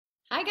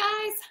Hi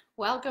guys,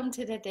 welcome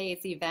to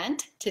today's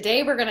event.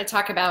 Today we're going to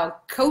talk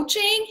about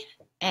coaching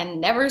and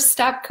never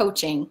stop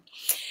coaching.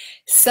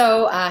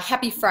 So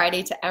happy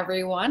Friday to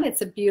everyone.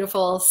 It's a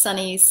beautiful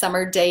sunny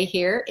summer day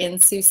here in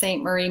Sault Ste.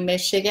 Marie,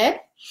 Michigan.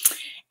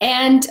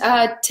 And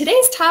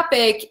today's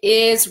topic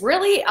is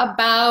really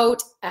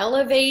about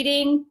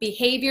elevating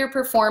behavior,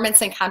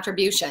 performance, and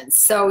contributions.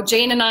 So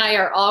Jane and I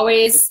are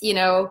always,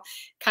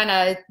 kind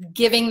of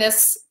giving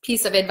this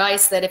piece of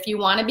advice that if you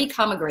want to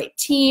become a great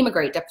team, a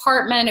great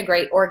department, a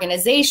great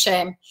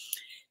organization,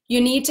 you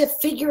need to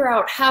figure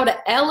out how to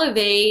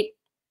elevate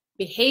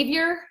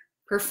behavior,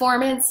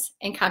 performance,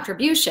 and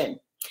contribution.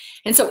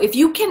 And so if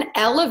you can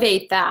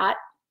elevate that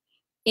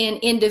in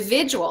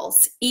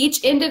individuals,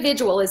 each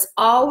individual is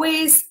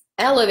always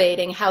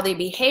elevating how they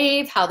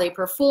behave, how they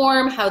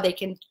perform, how they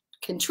can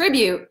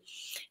contribute.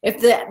 If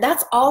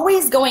that's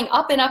always going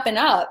up and up and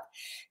up,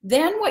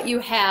 then what you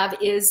have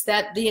is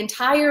that the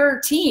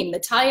entire team,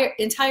 the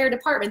entire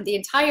department, the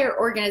entire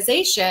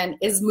organization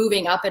is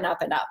moving up and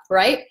up and up,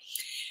 right?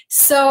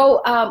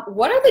 So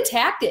what are the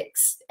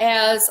tactics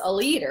as a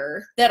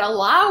leader that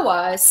allow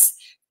us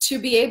to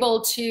be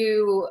able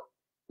to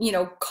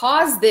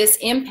cause this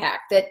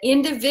impact, that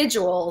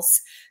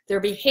individuals, their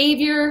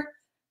behavior,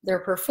 their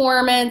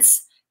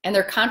performance, and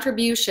their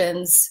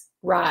contributions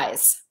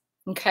rise?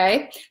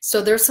 Okay, so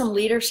there's some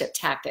leadership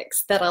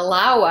tactics that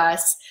allow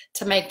us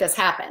to make this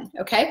happen.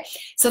 Okay,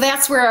 so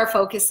that's where our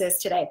focus is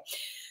today.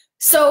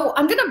 So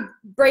I'm going to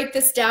break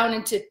this down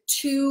into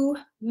two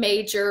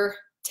major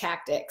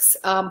tactics.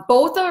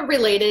 Both are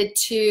related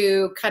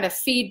to kind of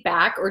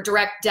feedback or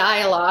direct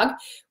dialogue,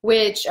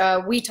 which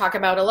we talk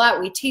about a lot.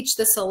 We teach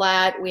this a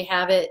lot. We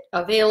have it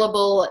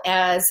available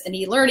as an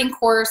e-learning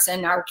course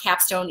in our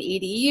Capstone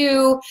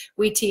EDU.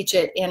 We teach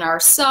it in our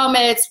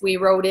summits. We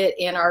wrote it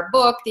in our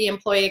book, The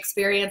Employee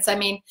Experience. I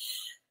mean,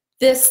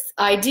 this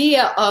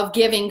idea of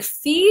giving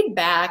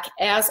feedback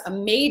as a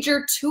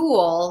major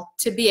tool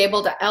to be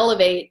able to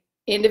elevate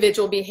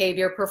individual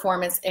behavior,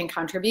 performance, and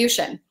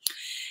contribution.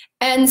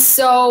 And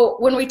so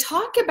when we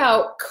talk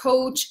about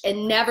coach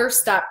and never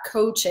stop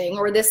coaching,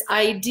 or this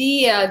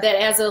idea that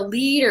as a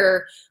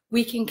leader,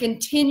 we can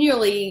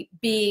continually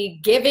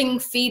be giving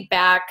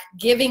feedback,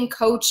 giving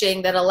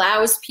coaching that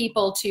allows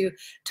people to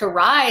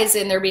rise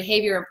in their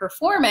behavior and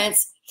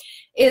performance,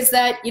 is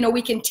that,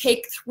 we can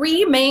take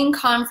three main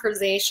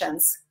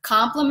conversations: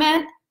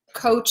 compliment,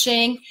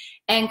 coaching,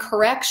 and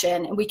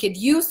correction. And we could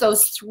use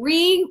those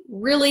three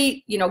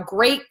really,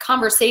 great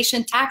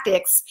conversation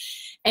tactics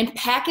and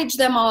package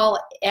them all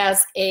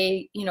as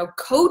a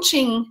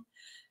coaching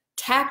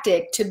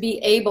tactic to be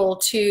able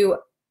to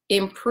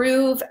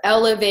improve,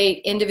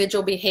 elevate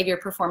individual behavior,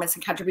 performance,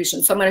 and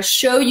contribution. So I'm going to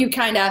show you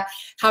kind of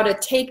how to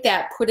take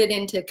that, put it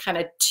into kind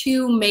of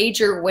two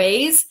major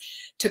ways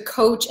to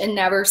coach and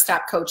never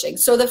stop coaching.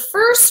 So the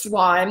first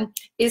one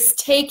is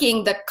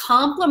taking the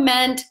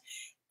compliment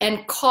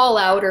and call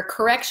out or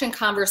correction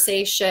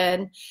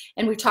conversation.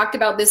 And we talked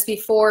about this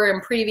before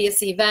in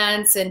previous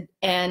events. And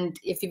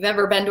if you've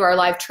ever been to our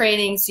live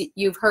trainings,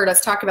 you've heard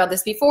us talk about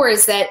this before,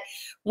 is that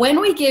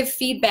when we give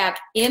feedback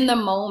in the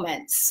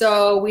moment,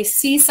 so we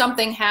see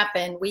something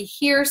happen, we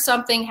hear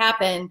something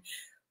happen,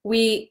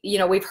 we've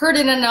heard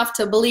it enough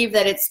to believe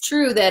that it's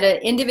true that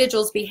an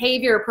individual's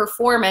behavior or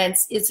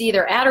performance is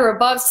either at or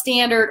above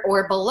standard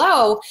or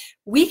below,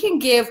 we can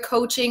give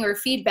coaching or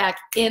feedback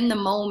in the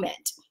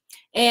moment.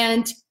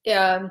 And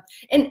even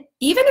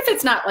if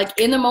it's not like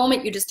in the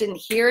moment, you just didn't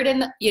hear it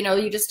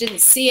you just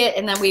didn't see it,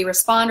 and then we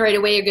respond right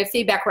away or give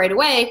feedback right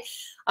away.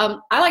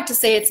 I like to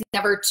say it's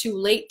never too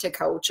late to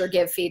coach or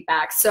give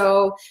feedback.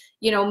 So,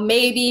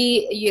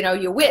 maybe,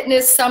 you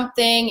witnessed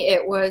something,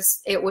 it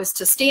was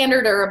to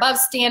standard or above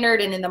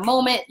standard, and in the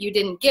moment you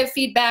didn't give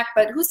feedback,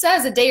 but who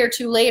says a day or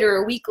two later,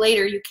 a week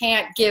later, you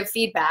can't give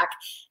feedback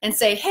and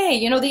say, hey,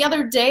 the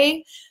other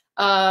day,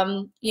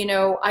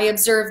 I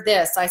observed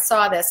this, I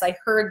saw this, I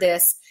heard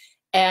this.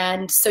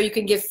 And so you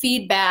can give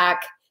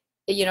feedback,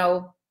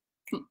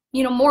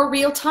 more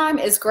real time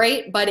is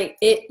great, but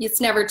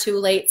it's never too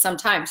late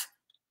sometimes.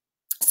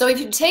 So if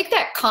you take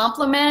that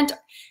compliment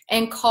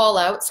and call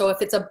out, so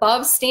if it's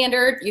above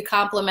standard, you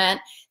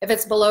compliment. If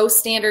it's below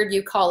standard,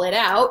 you call it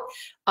out.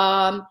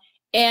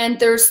 And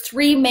there's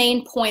three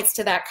main points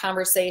to that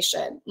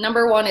conversation.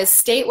 Number one is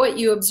state what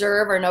you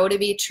observe or know to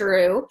be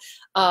true,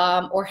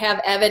 or have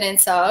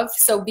evidence of.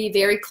 So be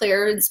very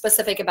clear and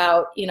specific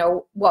about,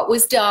 what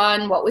was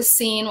done, what was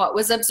seen, what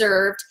was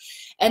observed.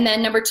 And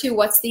then number two,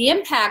 what's the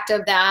impact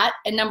of that?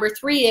 And number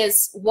three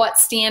is, what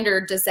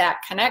standard does that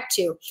connect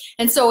to?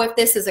 And so if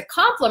this is a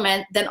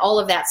compliment, then all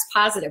of that's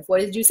positive. What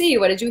did you see?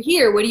 What did you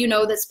hear? What do you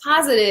know that's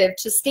positive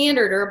to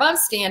standard or above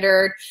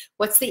standard?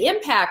 What's the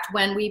impact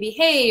when we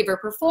behave or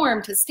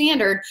perform to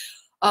standard?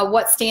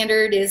 What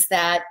standard is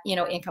that,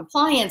 in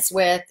compliance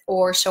with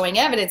or showing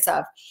evidence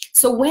of?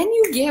 So when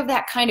you give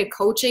that kind of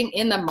coaching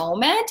in the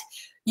moment,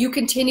 you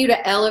continue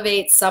to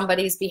elevate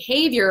somebody's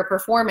behavior or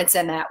performance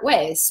in that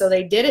way. So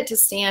they did it to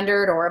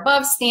standard or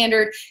above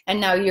standard,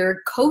 and now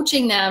you're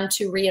coaching them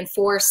to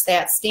reinforce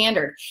that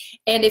standard.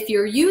 And if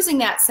you're using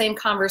that same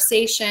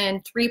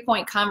conversation,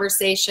 3-point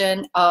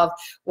conversation of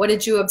what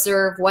did you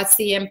observe, what's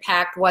the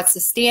impact, what's the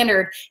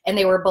standard, and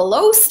they were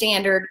below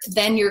standard,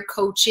 then you're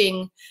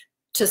coaching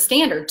to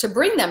standard, to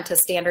bring them to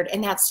standard,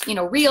 and that's, you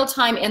know, real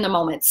time in the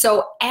moment.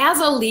 So as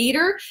a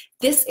leader,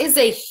 this is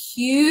a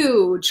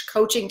huge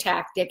coaching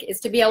tactic, is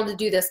to be able to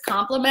do this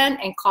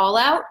compliment and call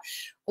out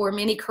or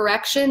mini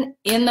correction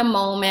in the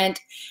moment.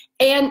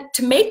 And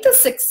to make this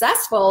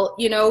successful,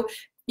 you know,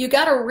 you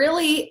got to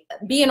really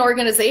be an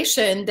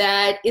organization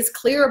that is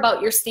clear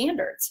about your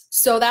standards.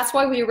 So that's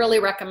why we really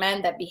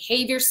recommend that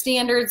behavior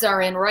standards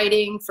are in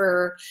writing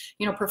for,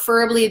 you know,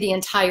 preferably the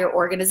entire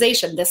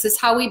organization. This is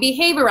how we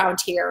behave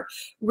around here.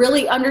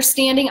 Really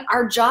understanding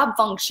our job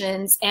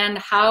functions and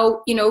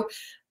how, you know,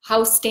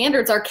 how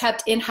standards are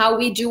kept in how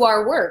we do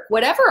our work,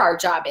 whatever our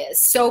job is.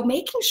 So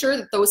making sure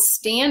that those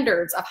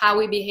standards of how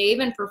we behave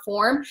and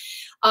perform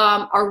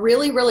are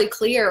really, really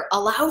clear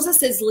allows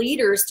us as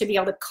leaders to be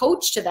able to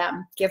coach to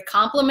them, give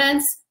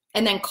compliments,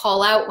 and then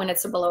call out when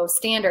it's a below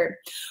standard.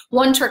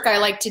 One trick I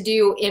like to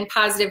do in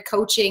positive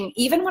coaching,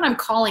 even when I'm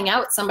calling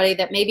out somebody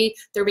that maybe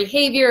their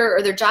behavior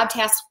or their job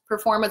task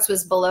performance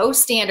was below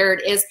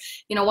standard, is,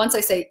 you know, once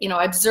I say, you know,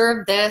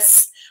 observe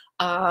this,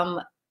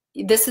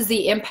 this is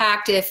the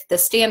impact if the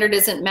standard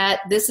isn't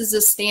met, this is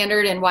the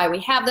standard and why we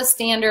have the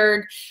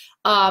standard,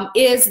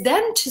 is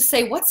then to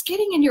say, what's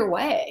getting in your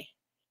way?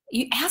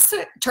 You ask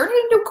it, turn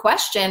it into a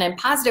question and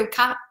positive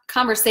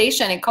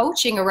conversation and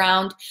coaching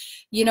around,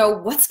 you know,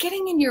 what's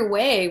getting in your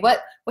way?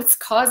 What's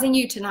causing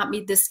you to not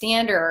meet the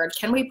standard?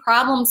 Can we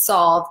problem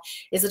solve?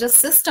 Is it a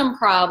system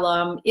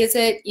problem? Is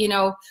it, you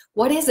know,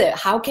 what is it?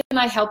 How can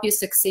I help you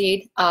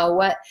succeed?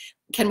 What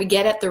can we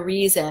get at the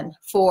reason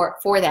for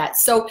that?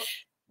 So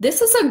this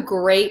is a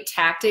great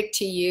tactic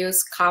to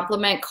use,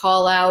 compliment,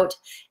 call out,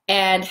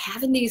 and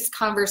having these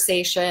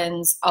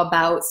conversations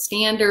about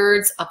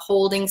standards,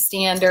 upholding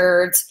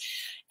standards.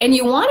 And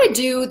you want to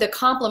do the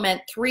compliment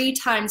 3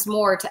 times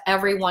more to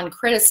every one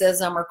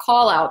criticism or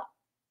call out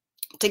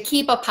to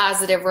keep a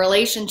positive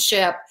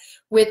relationship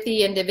with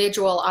the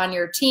individual on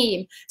your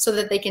team, so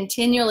that they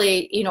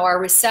continually, you know, are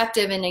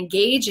receptive and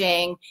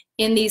engaging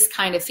in these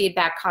kind of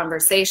feedback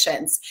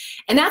conversations.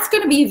 And that's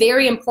going to be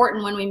very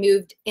important when we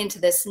moved into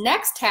this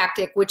next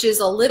tactic, which is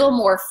a little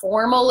more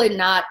formal and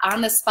not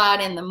on the spot,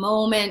 in the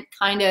moment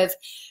kind of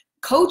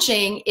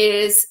coaching.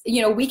 Is,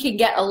 you know, we can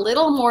get a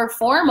little more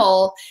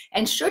formal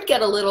and should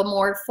get a little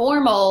more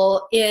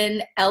formal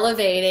in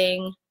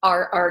elevating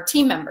our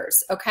team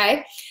members,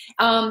 okay?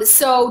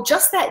 So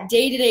just that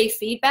day-to-day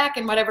feedback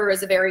and whatever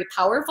is a very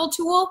powerful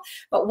tool,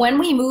 but when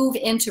we move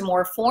into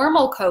more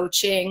formal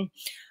coaching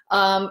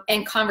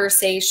and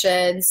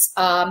conversations,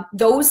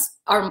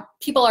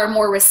 people are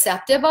more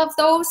receptive of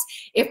those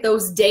if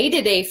those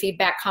day-to-day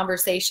feedback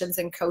conversations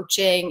and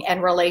coaching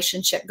and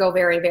relationship go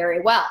very,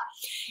 very well.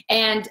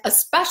 And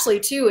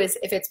especially too is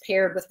if it's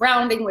paired with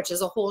rounding, which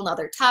is a whole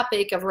nother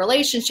topic of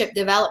relationship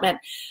development.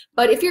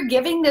 But if you're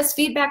giving this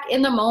feedback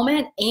in the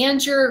moment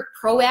and you're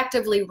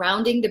proactively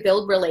rounding to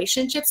build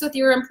relationships with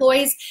your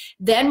employees,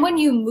 then when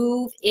you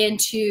move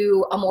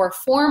into a more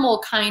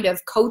formal kind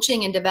of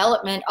coaching and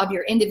development of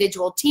your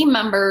individual team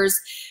members,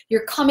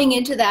 you're coming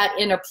into that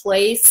in a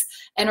place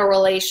and a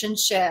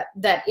relationship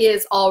that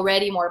is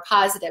already more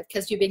positive,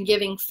 because you've been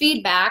giving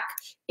feedback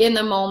in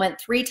the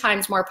moment 3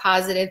 times more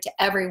positive to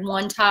every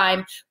one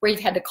time where you've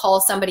had to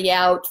call somebody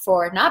out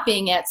for not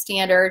being at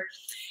standard.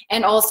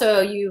 And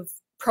also you've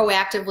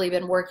proactively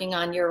been working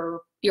on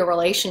your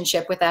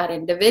relationship with that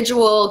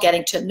individual,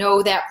 getting to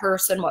know that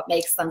person, what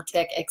makes them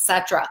tick,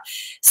 etc.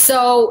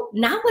 So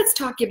now let's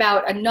talk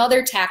about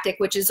another tactic,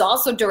 which is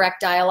also direct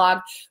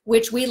dialogue,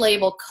 which we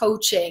label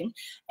coaching.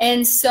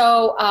 And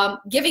so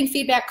giving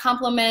feedback,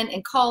 compliment,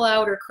 and call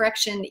out or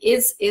correction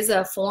is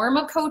a form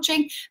of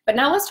coaching. But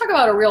now let's talk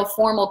about a real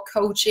formal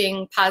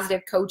coaching,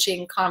 positive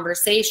coaching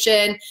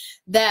conversation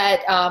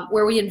that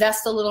where we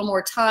invest a little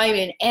more time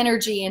and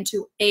energy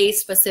into a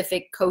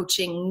specific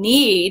coaching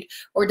need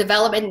or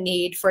development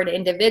need for an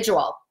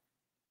individual.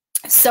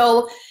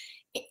 So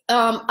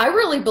I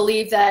really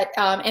believe that,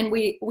 and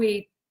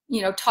we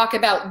you know, talk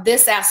about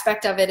this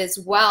aspect of it as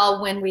well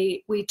when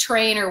we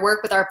train or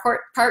work with our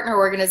partner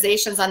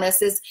organizations on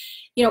this, is,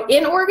 you know,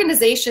 in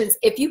organizations,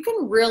 if you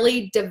can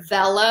really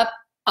develop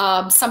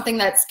something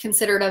that's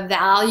considered a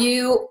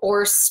value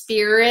or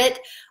spirit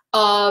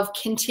of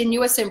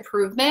continuous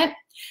improvement,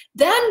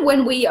 then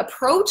when we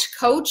approach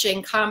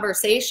coaching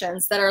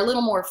conversations that are a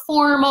little more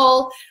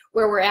formal,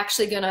 where we're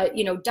actually going to,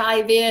 you know,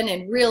 dive in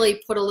and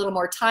really put a little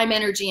more time,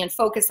 energy, and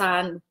focus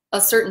on a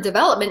certain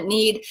development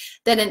need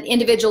that an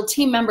individual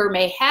team member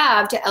may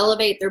have to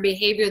elevate their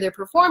behavior, their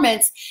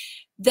performance,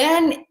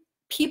 then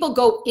people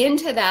go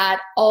into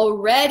that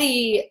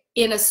already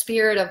in a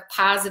spirit of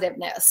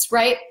positiveness,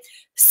 right?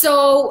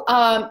 So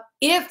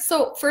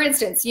for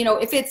instance, you know,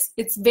 if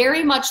it's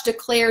very much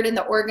declared in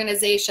the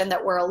organization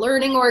that we're a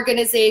learning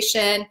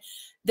organization,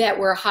 that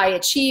we're a high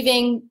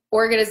achieving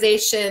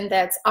organization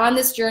that's on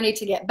this journey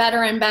to get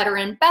better and better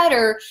and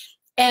better.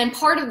 And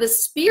part of the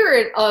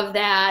spirit of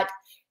that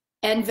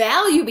and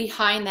value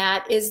behind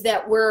that is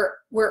that we're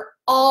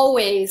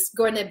always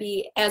going to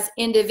be, as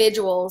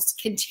individuals,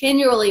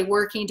 continually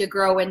working to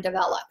grow and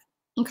develop.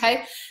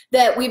 Okay,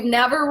 that we've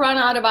never run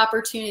out of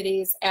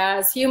opportunities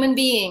as human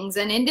beings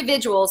and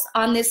individuals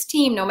on this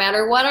team, no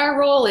matter what our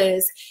role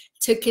is,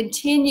 to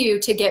continue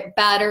to get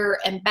better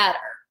and better.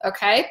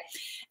 Okay,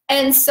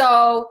 and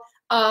so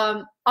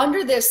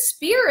under this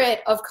spirit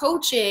of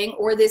coaching,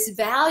 or this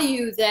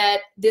value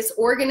that this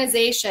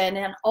organization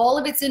and all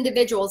of its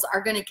individuals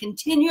are going to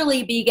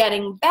continually be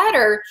getting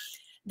better,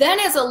 then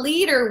as a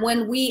leader,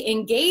 when we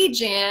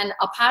engage in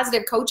a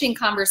positive coaching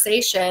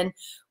conversation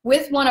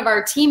with one of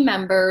our team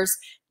members,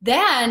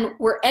 then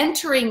we're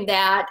entering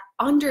that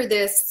under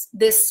this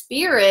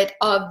spirit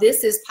of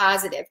this is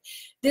positive.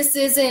 This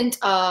isn't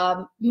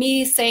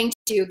me saying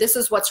to you, this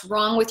is what's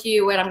wrong with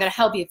you and I'm going to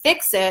help you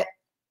fix it.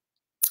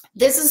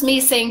 This is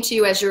me saying to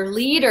you as your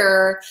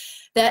leader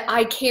that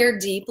I care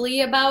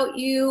deeply about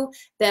you,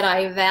 that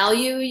I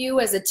value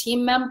you as a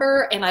team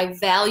member, and I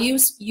value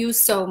you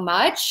so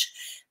much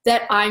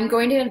that I'm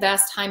going to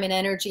invest time and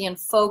energy and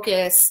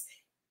focus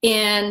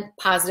in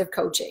positive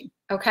coaching.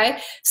 Okay,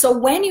 so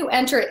when you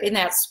enter it in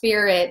that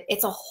spirit,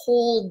 it's a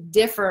whole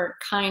different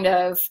kind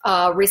of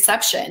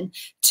reception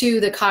to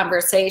the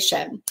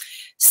conversation.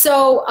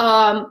 So,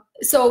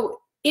 so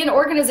in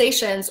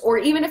organizations, or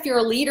even if you're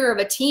a leader of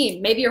a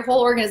team, maybe your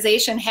whole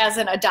organization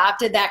hasn't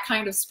adopted that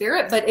kind of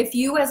spirit, but if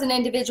you as an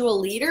individual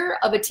leader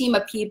of a team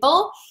of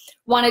people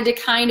wanted to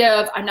kind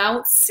of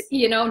announce,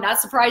 you know, not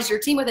surprise your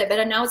team with it, but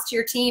announce to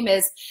your team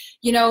is,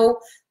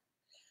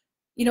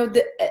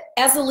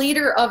 as a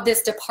leader of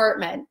this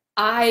department,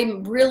 I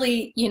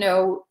really,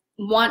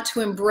 want to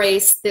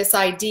embrace this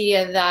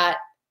idea that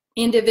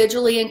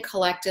individually and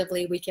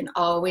collectively we can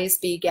always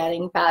be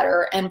getting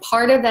better. And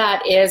part of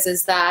that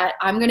is that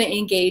I'm going to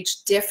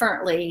engage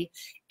differently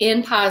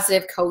in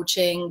positive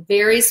coaching,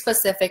 very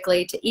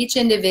specifically to each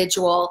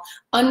individual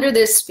under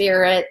this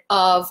spirit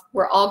of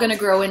we're all going to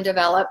grow and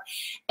develop,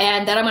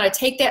 and that I'm going to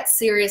take that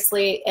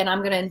seriously, and I'm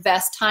going to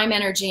invest time,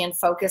 energy, and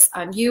focus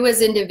on you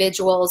as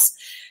individuals,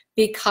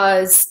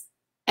 because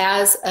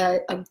as a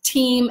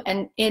team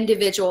and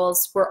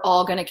individuals, we're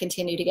all going to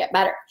continue to get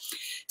better.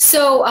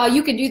 So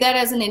you can do that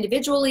as an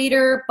individual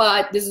leader,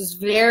 but this is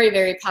very,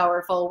 very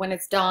powerful when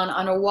it's done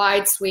on a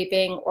wide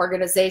sweeping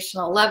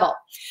organizational level.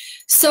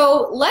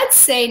 So let's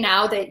say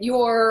now that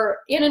you're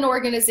in an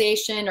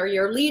organization or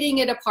you're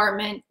leading a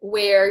department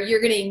where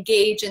you're going to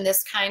engage in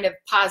this kind of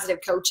positive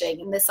coaching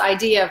and this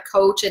idea of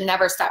coach and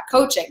never stop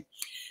coaching.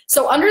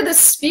 So under the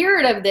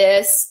spirit of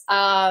this,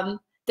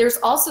 there's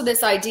also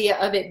this idea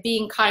of it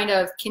being kind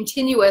of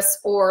continuous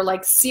or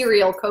like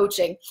serial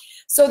coaching.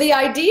 So the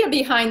idea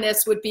behind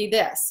this would be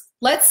this.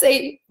 Let's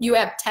say you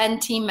have 10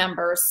 team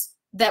members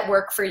that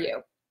work for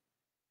you,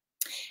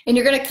 and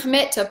you're going to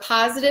commit to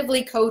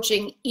positively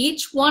coaching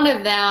each one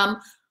of them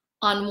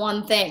on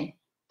one thing.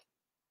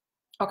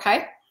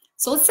 Okay?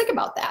 So let's think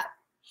about that.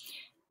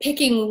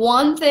 Picking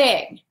one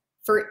thing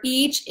for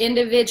each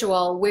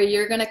individual where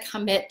you're going to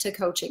commit to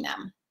coaching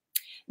them.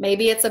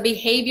 Maybe it's a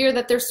behavior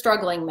that they're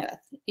struggling with.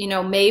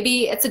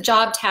 Maybe it's a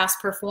job task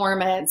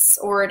performance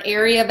or an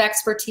area of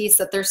expertise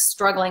that they're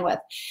struggling with.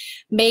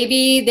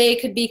 Maybe they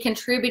could be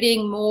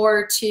contributing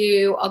more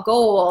to a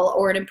goal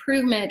or an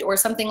improvement or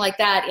something like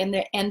that,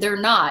 and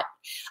they're not,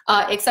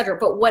 etc.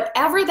 But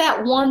whatever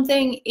that one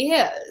thing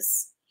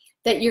is,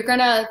 that you're going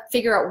to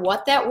figure out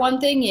what that one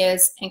thing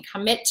is and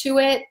commit to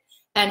it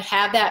and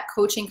have that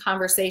coaching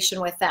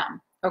conversation with them.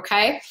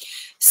 Okay?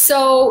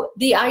 So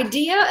the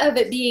idea of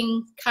it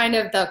being kind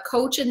of the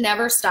coach and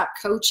never stop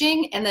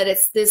coaching, and that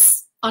it's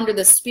this under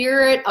the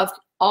spirit of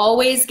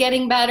always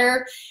getting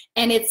better,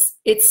 and it's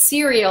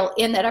serial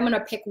in that I'm going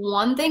to pick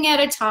one thing at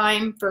a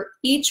time for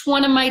each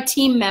one of my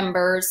team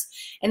members,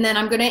 and then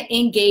I'm going to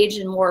engage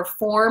in more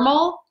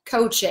formal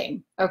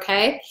coaching.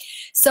 Okay,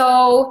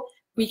 so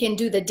we can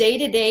do the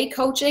day-to-day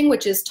coaching,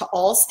 which is to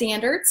all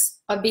standards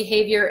of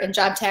behavior and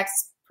job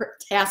task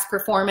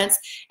performance,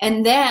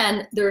 and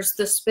then there's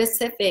the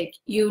specific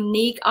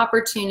unique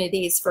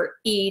opportunities for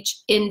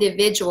each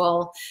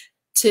individual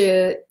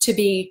to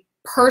be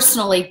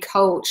personally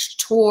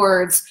coached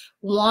towards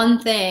one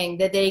thing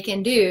that they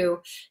can do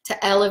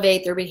to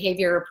elevate their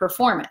behavior or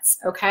performance.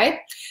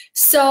 Okay,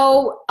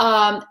 so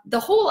the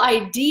whole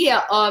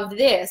idea of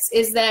this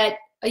is that,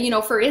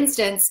 for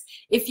instance,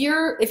 if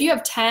you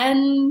have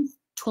 10,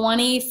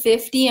 20,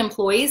 50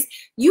 employees,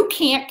 you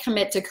can't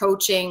commit to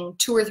coaching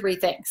 2 or 3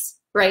 things,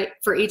 right,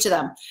 for each of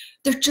them.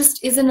 There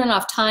just isn't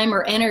enough time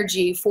or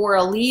energy for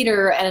a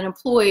leader and an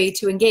employee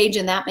to engage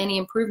in that many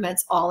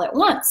improvements all at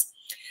once.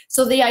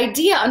 So the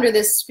idea under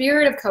this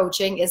spirit of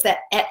coaching is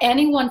that at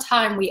any one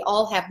time, we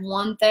all have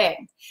one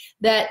thing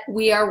that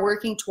we are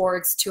working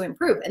towards to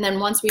improve. And then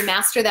once we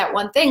master that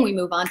one thing, we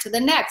move on to the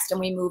next, and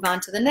we move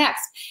on to the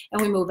next,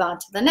 and we move on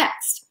to the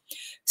next.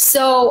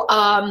 So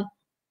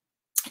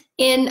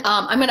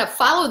I'm going to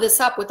follow this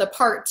up with a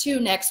part 2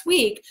 next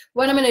week.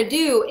 What I'm going to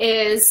do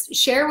is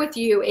share with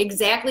you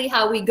exactly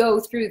how we go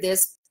through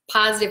this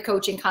positive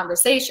coaching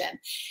conversation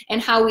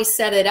and how we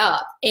set it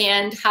up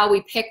and how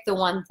we pick the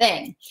one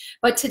thing.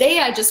 But today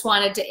I just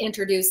wanted to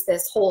introduce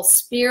this whole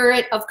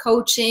spirit of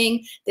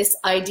coaching, this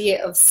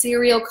idea of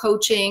serial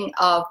coaching,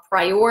 of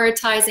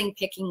prioritizing,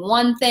 picking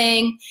one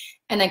thing,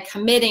 and then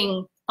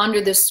committing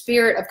under the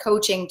spirit of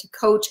coaching to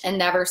coach and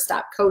never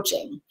stop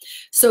coaching.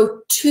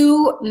 So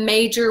 2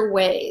 major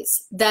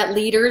ways that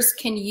leaders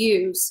can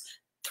use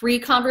 3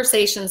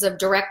 conversations of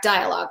direct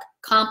dialogue: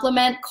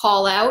 compliment,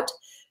 call out,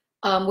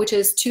 which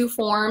is 2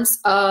 forms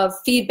of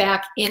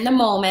feedback in the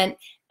moment,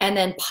 and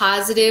then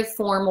positive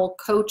formal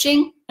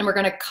coaching. And we're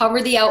going to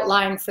cover the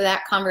outline for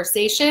that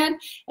conversation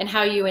and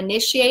how you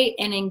initiate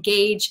and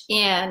engage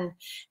in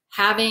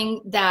having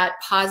that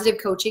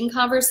positive coaching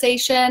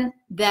conversation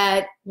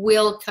that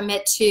will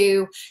commit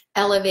to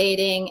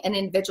elevating an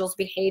individual's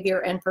behavior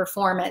and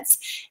performance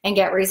and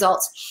get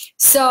results.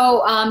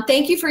 So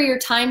thank you for your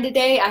time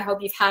today. I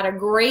hope you've had a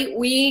great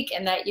week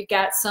and that you've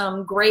got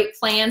some great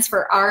plans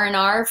for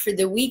R&R for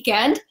the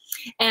weekend.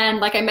 And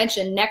like I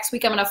mentioned, next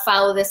week I'm going to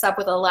follow this up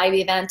with a live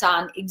event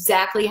on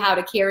exactly how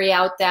to carry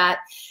out that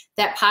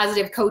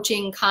positive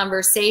coaching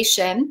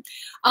conversation.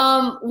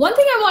 One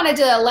thing I wanted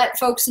to let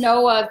folks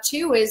know of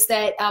too is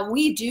that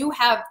we do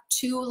have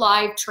 2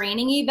 live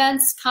training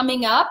events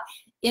coming up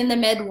in the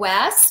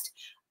Midwest.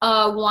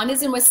 One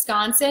is in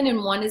Wisconsin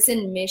and one is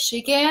in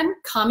Michigan,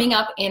 coming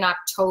up in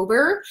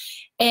October.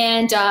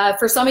 And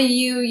for some of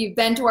you, you've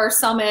been to our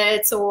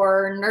summits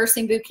or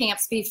nursing boot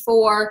camps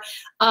before.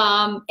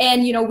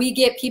 And you know, we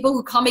get people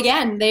who come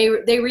again. They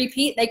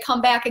repeat, they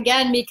come back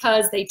again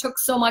because they took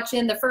so much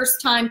in the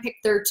first time,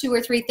 picked their 2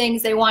 or 3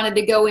 things they wanted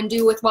to go and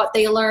do with what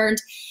they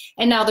learned.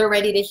 And now they're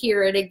ready to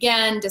hear it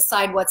again,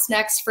 decide what's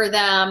next for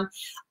them.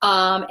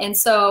 And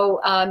so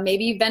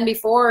maybe you've been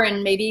before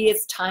and maybe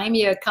it's time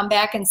you come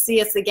back and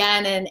see us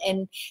again.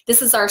 And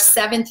this is our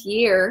 7th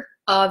year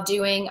of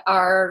doing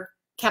our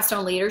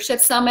Capstone Leadership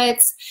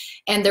Summits,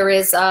 and there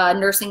is a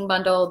Nursing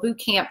Bundle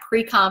Bootcamp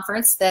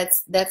pre-conference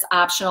that's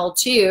optional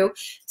too.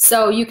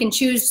 So you can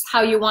choose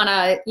how you want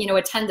to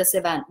attend this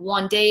event.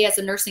 1 day as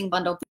a Nursing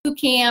Bundle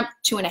Bootcamp,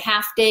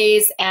 2.5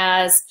 days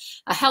as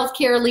a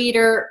healthcare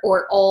leader,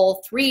 or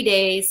all 3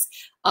 days,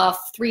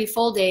 3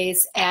 full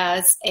days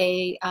as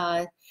a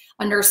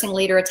nursing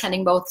leader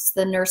attending both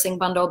the Nursing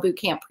Bundle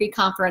Bootcamp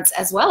pre-conference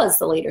as well as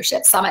the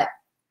Leadership Summit.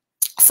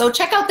 So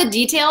check out the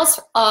details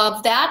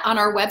of that on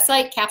our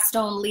website,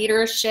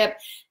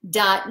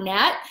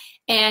 capstoneleadership.net.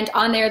 And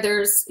on there,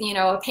 there's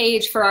a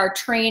page for our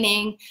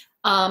training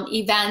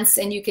events,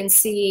 and you can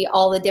see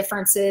all the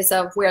differences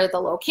of where the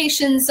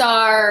locations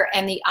are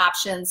and the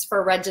options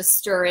for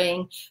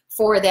registering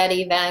for that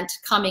event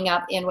coming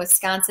up in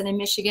Wisconsin and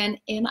Michigan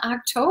in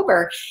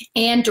October.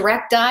 And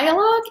direct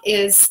dialogue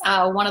is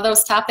one of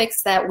those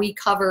topics that we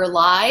cover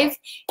live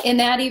in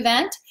that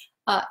event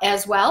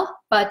as well.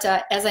 But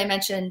as I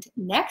mentioned,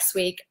 next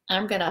week,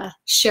 I'm going to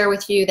share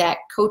with you that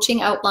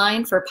coaching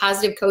outline for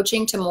positive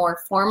coaching to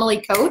more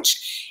formally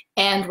coach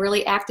and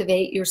really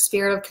activate your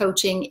spirit of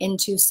coaching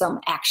into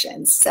some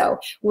actions. So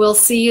we'll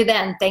see you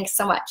then. Thanks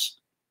so much.